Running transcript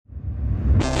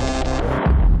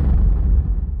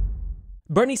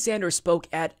Bernie Sanders spoke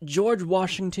at George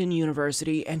Washington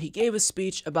University, and he gave a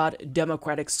speech about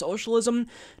democratic socialism.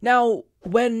 Now,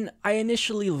 when I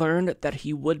initially learned that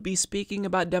he would be speaking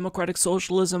about democratic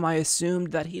socialism, I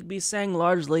assumed that he'd be saying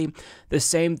largely the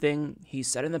same thing he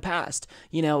said in the past.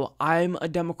 I'm a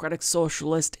democratic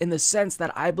socialist in the sense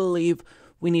that I believe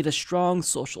we need a strong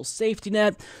social safety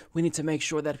net. We need to make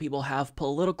sure that people have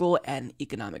political and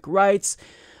economic rights.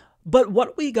 But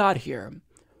what we got here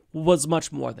was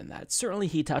much more than that. Certainly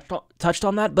he touched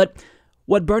on that, but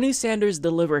what Bernie Sanders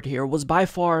delivered here was by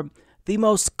far the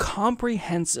most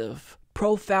comprehensive,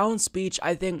 profound speech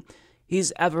I think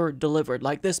he's ever delivered.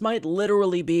 Like, this might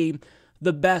literally be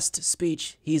the best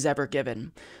speech he's ever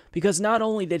given, because not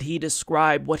only did he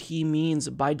describe what he means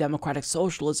by democratic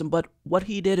socialism, but what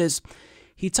he did is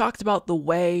he talked about the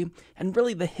way and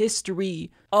really the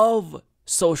history of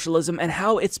socialism and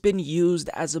how it's been used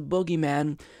as a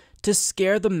boogeyman to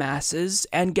scare the masses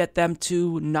and get them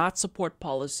to not support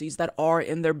policies that are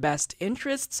in their best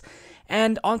interests.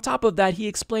 And on top of that, he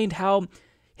explained how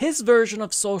his version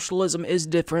of socialism is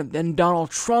different than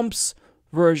Donald Trump's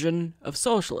version of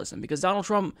socialism, because Donald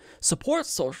Trump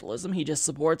supports socialism, he just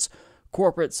supports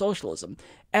corporate socialism.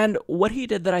 And what he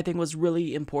did that I think was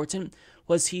really important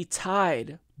was he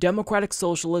tied democratic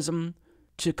socialism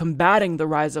to combating the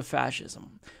rise of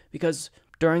fascism. Because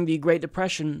during the Great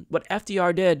Depression, what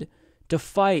FDR did to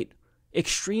fight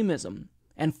extremism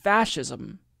and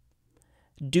fascism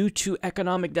due to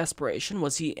economic desperation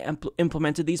was he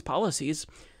implemented these policies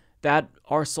that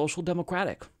are social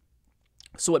democratic.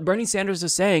 So what Bernie Sanders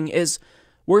is saying is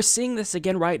we're seeing this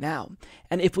again right now.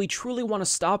 And if we truly want to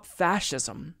stop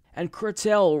fascism and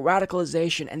curtail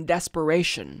radicalization and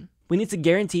desperation, we need to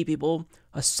guarantee people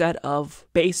a set of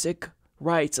basic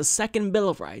rights, a second Bill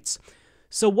of Rights.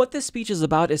 So what this speech is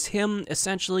about is him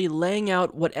essentially laying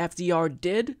out what FDR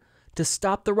did to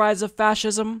stop the rise of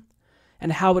fascism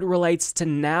and how it relates to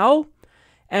now.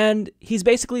 And he's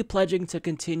basically pledging to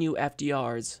continue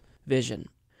FDR's vision.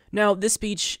 Now, this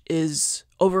speech is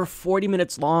over 40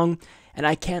 minutes long, and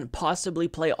I can't possibly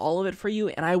play all of it for you,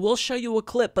 and I will show you a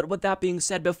clip. But with that being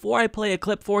said, before I play a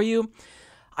clip for you,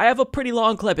 I have a pretty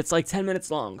long clip. It's like 10 minutes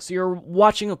long, so you're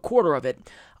watching a quarter of it.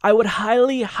 I would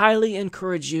highly, highly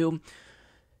encourage you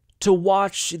to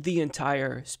watch the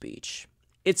entire speech.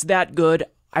 It's that good.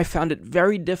 I found it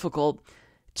very difficult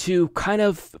to kind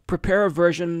of prepare a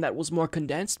version that was more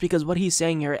condensed, because what he's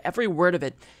saying here, every word of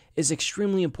it is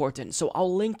extremely important. So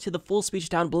I'll link to the full speech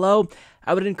down below.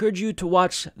 I would encourage you to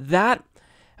watch that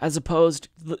as opposed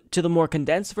to the more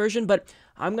condensed version, but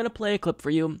I'm going to play a clip for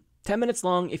you. 10 minutes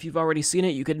long. If you've already seen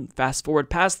it, you can fast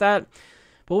forward past that.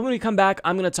 But when we come back,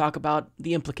 I'm going to talk about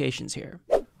the implications here.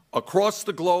 Across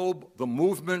the globe, the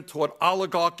movement toward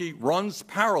oligarchy runs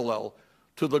parallel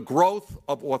to the growth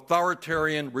of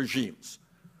authoritarian regimes,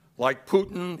 like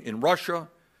Putin in Russia,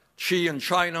 Xi in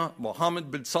China,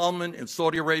 Mohammed bin Salman in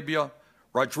Saudi Arabia,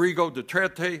 Rodrigo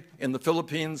Duterte in the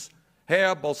Philippines,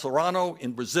 Jair Bolsonaro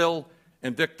in Brazil,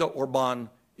 and Viktor Orban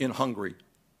in Hungary,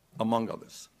 among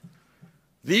others.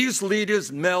 These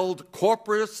leaders meld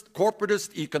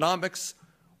corporatist economics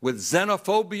with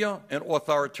xenophobia and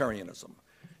authoritarianism.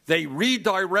 They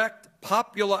redirect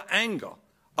popular anger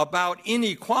about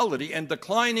inequality and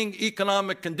declining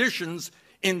economic conditions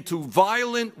into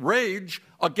violent rage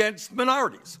against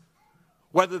minorities,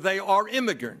 whether they are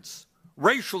immigrants,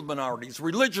 racial minorities,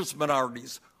 religious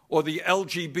minorities, or the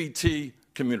LGBT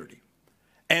community.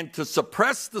 And to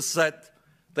suppress dissent,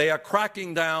 they are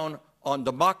cracking down on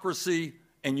democracy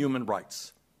and human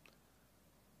rights.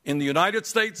 In the United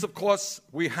States, of course,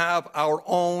 we have our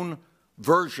own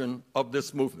version of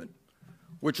this movement,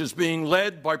 which is being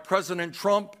led by President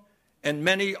Trump and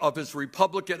many of his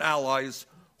Republican allies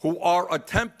who are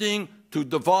attempting to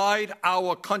divide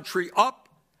our country up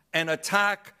and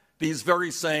attack these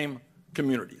very same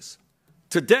communities.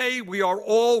 Today, we are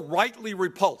all rightly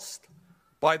repulsed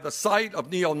by the sight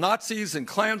of neo-Nazis and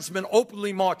Klansmen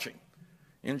openly marching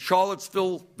in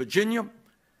Charlottesville, Virginia,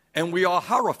 and we are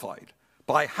horrified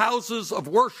by houses of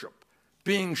worship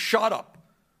being shot up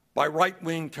by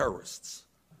right-wing terrorists.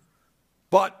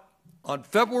 But on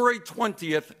February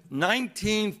 20th,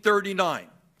 1939,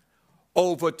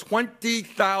 over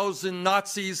 20,000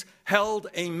 Nazis held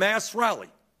a mass rally,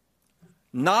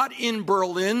 not in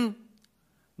Berlin,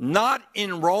 not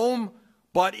in Rome,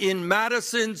 but in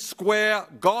Madison Square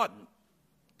Garden,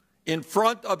 in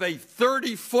front of a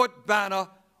 30-foot banner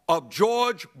of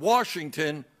George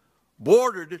Washington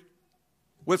bordered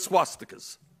with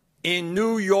swastikas in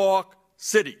New York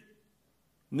City.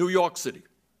 New York City.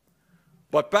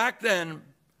 But back then,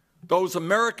 those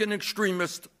American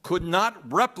extremists could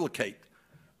not replicate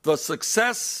the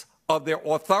success of their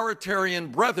authoritarian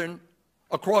brethren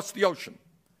across the ocean.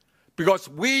 Because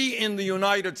we in the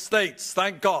United States,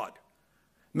 thank God,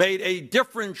 made a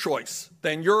different choice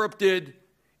than Europe did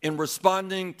in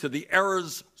responding to the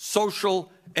era's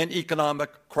social and economic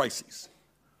crises.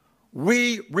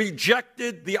 We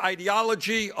rejected the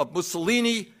ideology of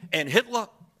Mussolini and Hitler,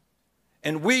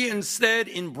 and we instead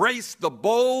embraced the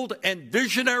bold and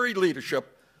visionary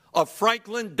leadership of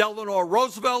Franklin Delano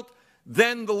Roosevelt,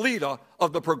 then the leader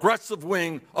of the progressive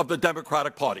wing of the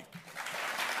Democratic Party.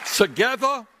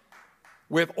 Together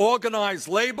with organized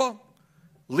labor,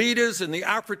 leaders in the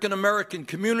African American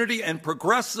community, and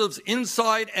progressives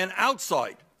inside and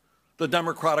outside the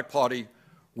Democratic Party,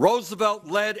 Roosevelt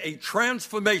led a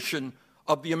transformation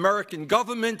of the American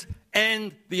government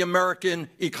and the American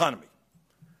economy.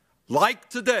 Like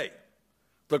today,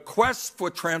 the quest for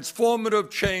transformative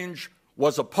change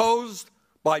was opposed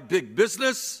by big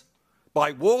business,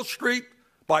 by Wall Street,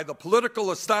 by the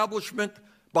political establishment,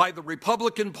 by the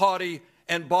Republican Party,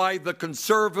 and by the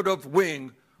conservative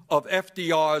wing of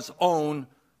FDR's own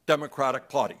Democratic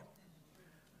Party.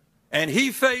 And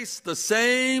he faced the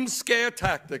same scare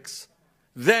tactics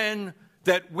then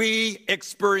that we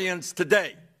experience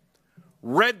today: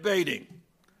 red baiting,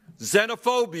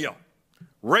 xenophobia,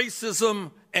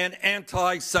 racism, and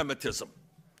anti-Semitism.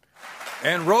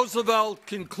 And Roosevelt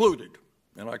concluded,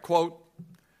 and I quote,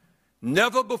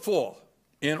 "Never before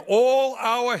in all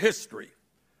our history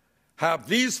have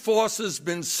these forces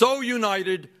been so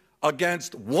united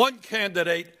against one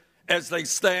candidate as they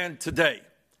stand today.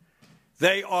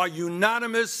 They are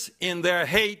unanimous in their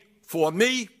hate for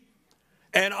me,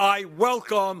 and I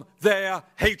welcome their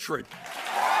hatred."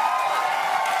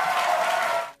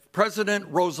 President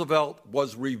Roosevelt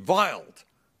was reviled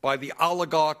by the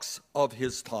oligarchs of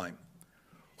his time,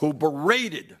 who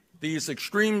berated these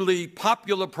extremely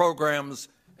popular programs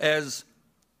as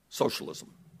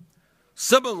socialism.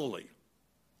 Similarly,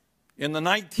 in the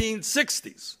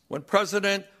 1960s, when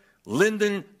President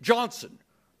Lyndon Johnson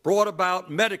brought about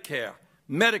Medicare,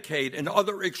 Medicaid, and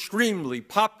other extremely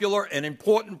popular and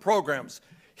important programs,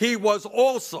 he was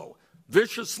also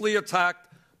viciously attacked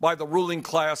by the ruling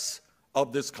class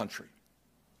of this country.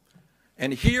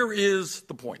 And here is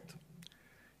the point.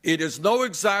 It is no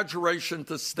exaggeration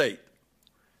to state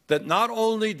that not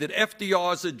only did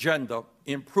FDR's agenda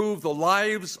improve the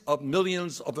lives of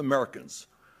millions of Americans,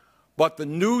 but the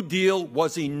New Deal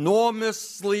was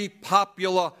enormously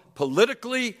popular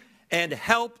politically and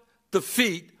helped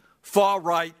defeat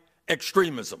far-right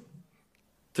extremism.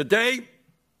 Today,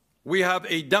 we have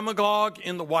a demagogue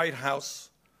in the White House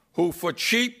who, for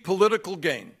cheap political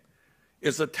gain,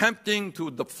 is attempting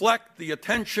to deflect the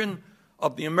attention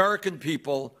of the American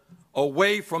people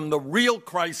away from the real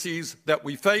crises that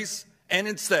we face, and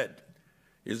instead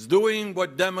is doing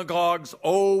what demagogues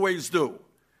always do,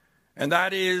 and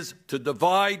that is to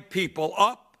divide people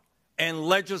up and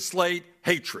legislate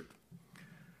hatred.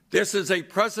 This is a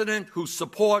president who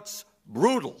supports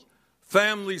brutal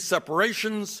family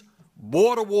separations,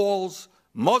 border walls,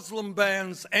 Muslim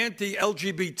bans,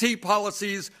 anti-LGBT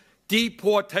policies,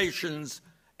 deportations,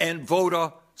 and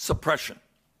voter suppression.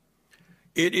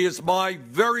 It is my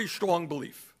very strong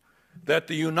belief that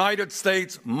the United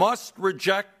States must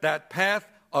reject that path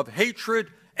of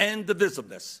hatred and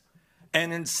divisiveness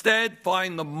and instead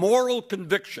find the moral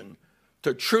conviction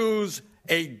to choose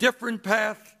a different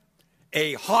path,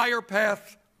 a higher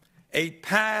path, a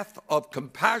path of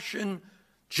compassion,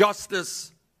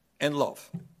 justice, and love.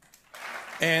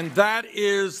 And that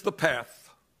is the path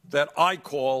that I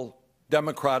call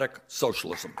democratic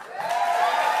socialism.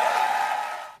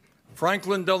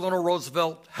 Franklin Delano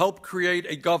Roosevelt helped create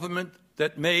a government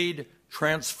that made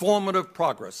transformative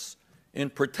progress in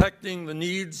protecting the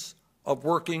needs of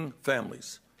working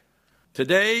families.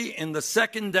 Today, in the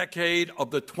second decade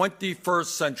of the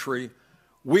 21st century,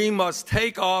 we must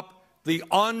take up the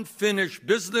unfinished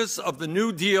business of the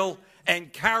New Deal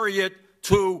and carry it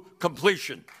to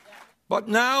completion. But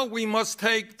now we must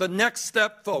take the next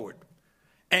step forward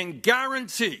and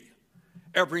guarantee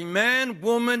every man,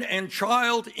 woman, and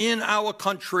child in our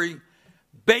country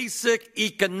basic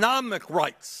economic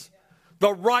rights,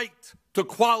 the right to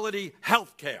quality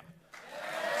health care,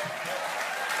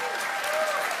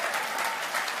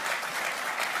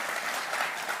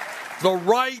 the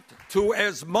right to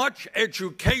as much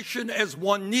education as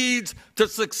one needs to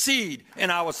succeed in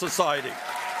our society,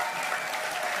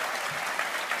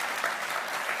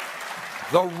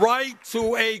 the right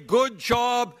to a good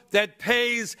job that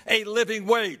pays a living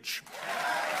wage,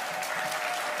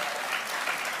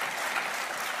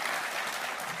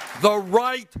 the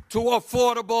right to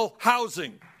affordable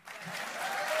housing,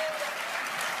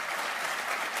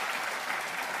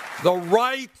 the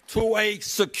right to a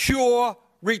secure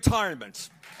retirement,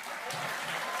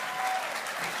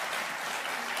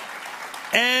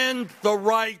 and the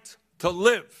right to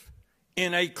live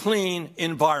in a clean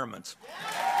environment.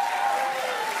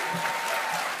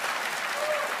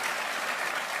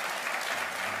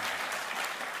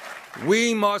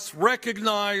 We must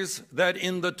recognize that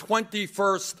in the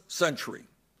 21st century,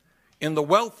 in the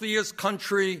wealthiest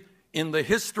country in the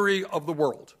history of the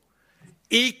world,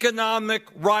 economic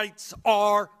rights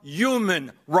are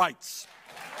human rights.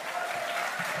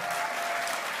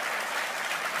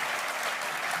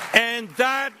 And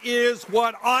that is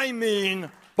what I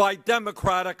mean by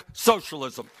democratic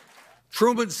socialism.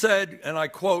 Truman said, and I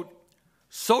quote,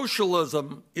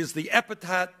 "Socialism is the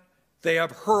epithet they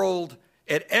have hurled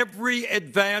at every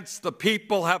advance the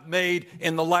people have made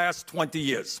in the last 20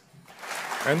 years.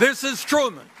 And this is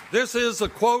Truman. This is a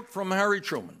quote from Harry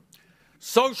Truman.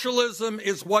 Socialism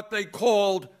is what they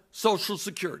called Social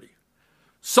Security.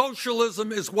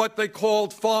 Socialism is what they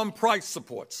called farm price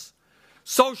supports.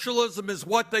 Socialism is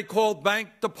what they called bank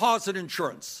deposit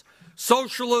insurance.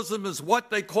 Socialism is what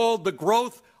they called the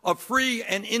growth of free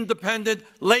and independent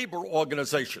labor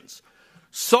organizations.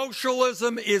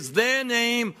 Socialism is their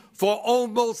name for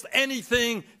almost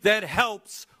anything that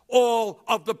helps all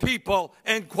of the people,"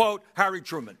 end quote, Harry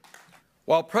Truman.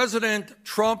 While President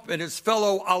Trump and his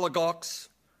fellow oligarchs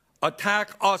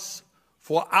attack us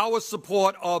for our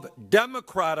support of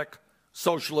democratic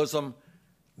socialism,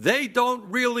 they don't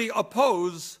really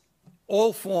oppose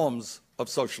all forms of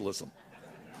socialism.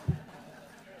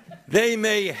 They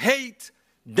may hate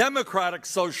democratic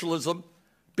socialism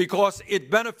because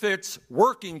it benefits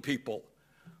working people,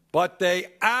 but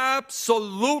they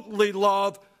absolutely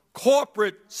love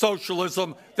corporate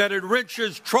socialism that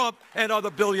enriches Trump and other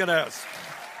billionaires.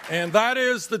 And that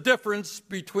is the difference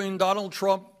between Donald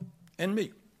Trump and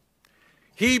me.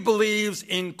 He believes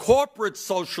in corporate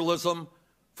socialism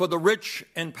for the rich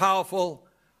and powerful.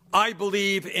 I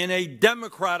believe in a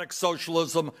democratic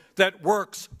socialism that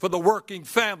works for the working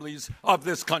families of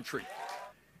this country.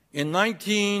 In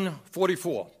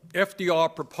 1944, FDR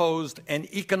proposed an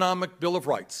economic Bill of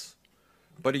Rights,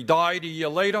 but he died a year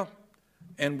later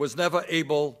and was never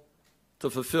able to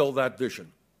fulfill that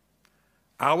vision.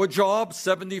 Our job,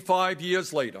 75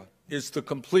 years later, is to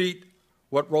complete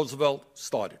what Roosevelt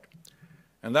started.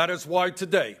 And that is why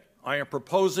today I am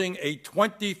proposing a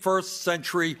 21st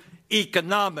century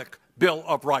economic Bill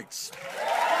of Rights.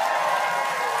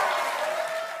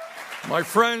 My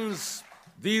friends,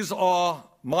 these are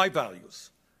my values,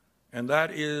 and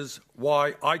that is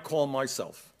why I call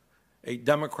myself a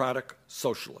democratic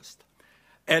socialist.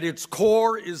 At its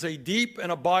core is a deep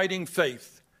and abiding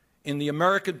faith in the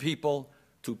American people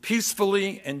to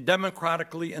peacefully and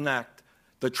democratically enact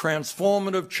the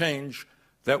transformative change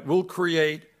that will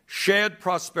create shared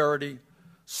prosperity,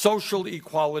 social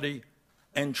equality,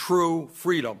 and true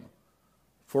freedom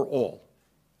for all.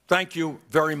 Thank you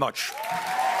very much.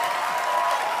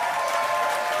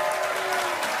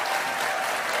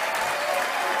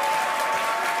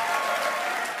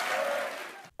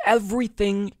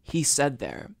 Everything he said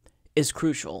there is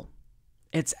crucial.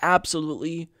 It's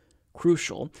absolutely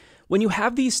crucial. When you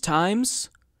have these times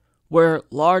where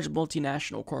large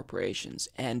multinational corporations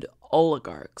and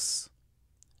oligarchs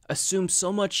assume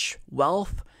so much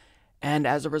wealth and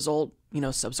as a result,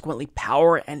 subsequently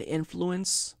power and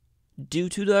influence due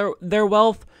to their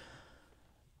wealth,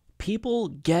 people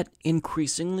get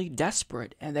increasingly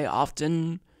desperate and they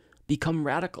often become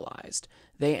radicalized.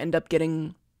 They end up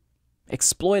getting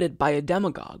exploited by a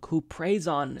demagogue who preys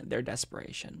on their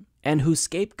desperation and who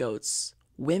scapegoats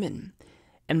women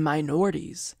and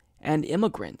minorities and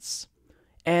immigrants.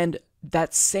 And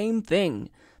that same thing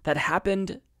that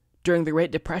happened during the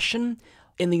Great Depression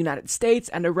in the United States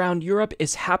and around Europe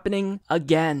is happening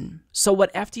again. So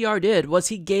what FDR did was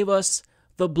he gave us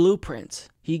the blueprint.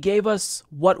 He gave us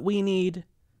what we need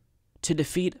to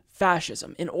defeat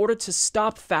fascism. In order to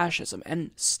stop fascism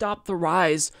and stop the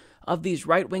rise of these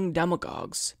right-wing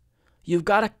demagogues, you've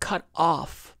got to cut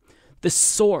off the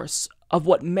source of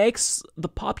what makes the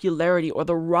popularity or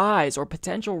the rise or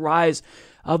potential rise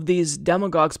of these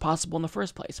demagogues possible in the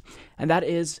first place. And that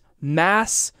is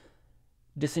mass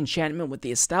disenchantment with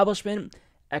the establishment,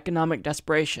 economic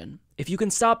desperation. If you can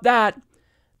stop that,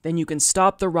 then you can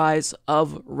stop the rise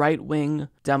of right-wing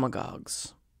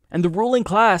demagogues. And the ruling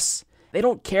class, they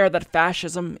don't care that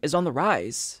fascism is on the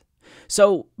rise.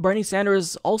 So Bernie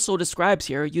Sanders also describes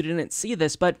here, you didn't see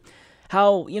this, but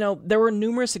how, there were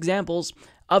numerous examples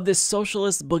of this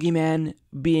socialist boogeyman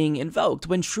being invoked.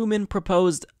 When Truman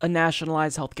proposed a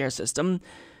nationalized healthcare system,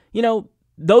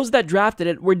 Those that drafted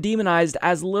it were demonized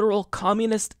as literal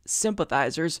communist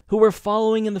sympathizers who were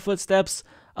following in the footsteps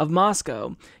of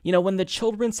Moscow. When the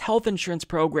children's health insurance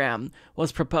program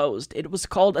was proposed, it was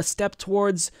called a step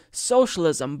towards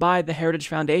socialism by the Heritage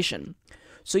Foundation.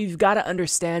 So you've got to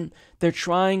understand they're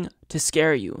trying to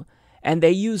scare you, and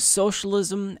they use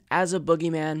socialism as a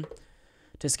boogeyman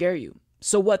to scare you.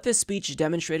 So what this speech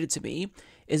demonstrated to me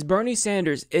is Bernie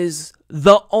Sanders is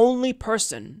the only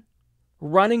person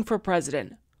running for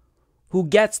president who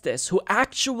gets this, who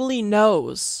actually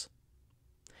knows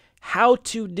how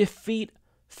to defeat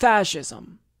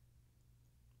fascism.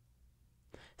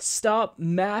 Stop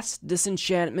mass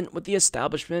disenchantment with the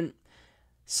establishment.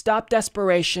 Stop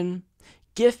desperation.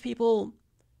 Give people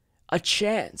a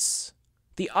chance,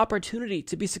 the opportunity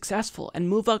to be successful and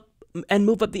move up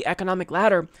the economic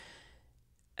ladder.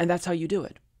 And that's how you do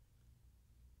it.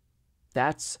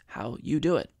 That's how you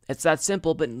do it. It's that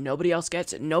simple, but nobody else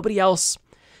gets it. Nobody else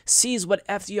sees what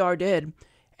FDR did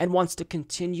and wants to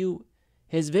continue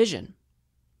his vision.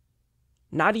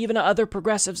 Not even other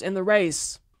progressives in the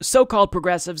race, so-called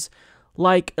progressives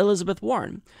like Elizabeth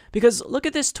Warren. Because look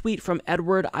at this tweet from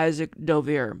Edward Isaac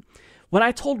Dovier. When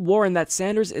I told Warren that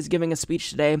Sanders is giving a speech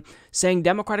today saying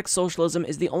democratic socialism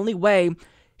is the only way,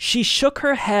 she shook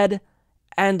her head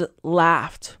and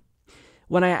laughed.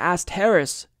 When I asked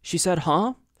Harris, she said,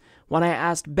 huh? When I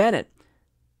asked Bennett,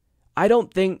 I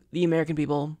don't think the American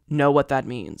people know what that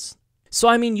means.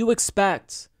 So, you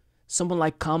expect someone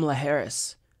like Kamala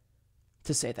Harris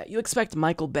to say that. You expect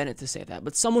Michael Bennett to say that.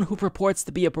 But someone who purports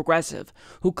to be a progressive,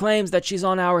 who claims that she's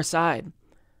on our side,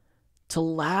 to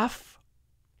laugh?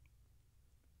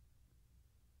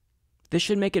 This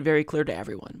should make it very clear to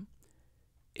everyone.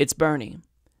 It's Bernie.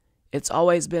 It's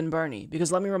always been Bernie.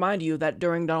 Because let me remind you that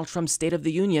during Donald Trump's State of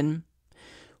the Union,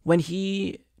 when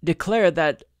he declared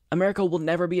that America will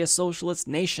never be a socialist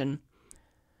nation,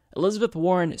 Elizabeth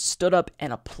Warren stood up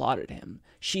and applauded him.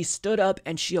 She stood up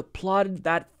and she applauded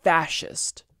that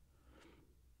fascist.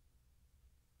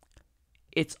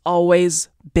 It's always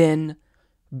been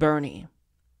Bernie.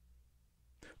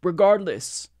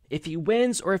 Regardless, if he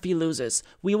wins or if he loses,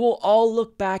 we will all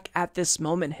look back at this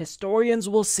moment. Historians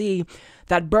will see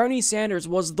that Bernie Sanders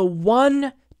was the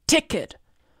one ticket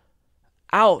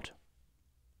out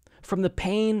from the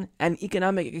pain and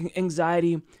economic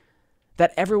anxiety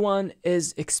that everyone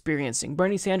is experiencing.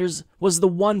 Bernie Sanders was the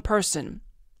one person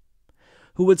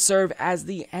who would serve as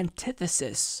the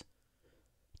antithesis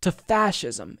to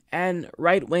fascism and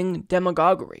right-wing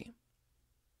demagoguery.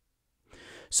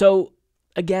 So,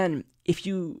 again, if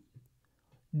you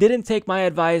didn't take my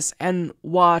advice and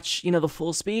watch, the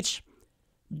full speech,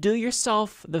 do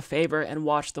yourself the favor and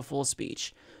watch the full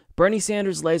speech. Bernie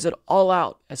Sanders lays it all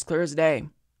out as clear as day.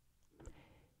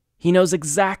 He knows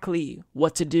exactly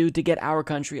what to do to get our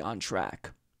country on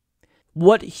track.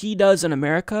 What he does in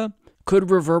America could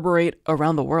reverberate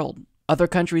around the world. Other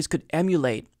countries could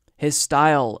emulate his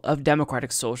style of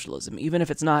democratic socialism, even if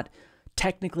it's not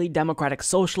technically democratic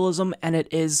socialism and it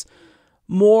is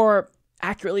more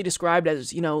accurately described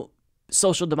as,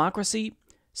 social democracy.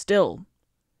 Still,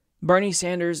 Bernie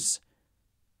Sanders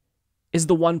is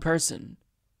the one person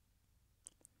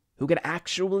who can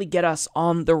actually get us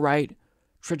on the right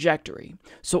trajectory.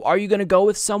 So are you going to go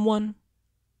with someone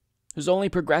who's only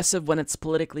progressive when it's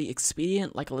politically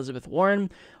expedient, like Elizabeth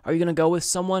Warren? Are you going to go with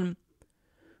someone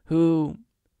who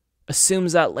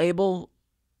assumes that label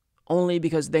only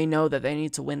because they know that they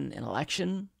need to win an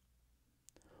election?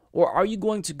 Or are you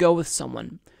going to go with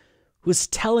someone who's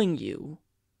telling you,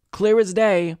 clear as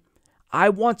day, I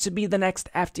want to be the next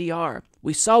FDR.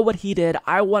 We saw what he did.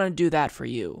 I want to do that for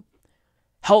you.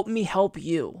 Help me help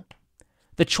you.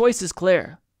 The choice is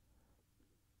clear.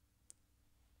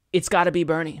 It's got to be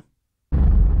Bernie.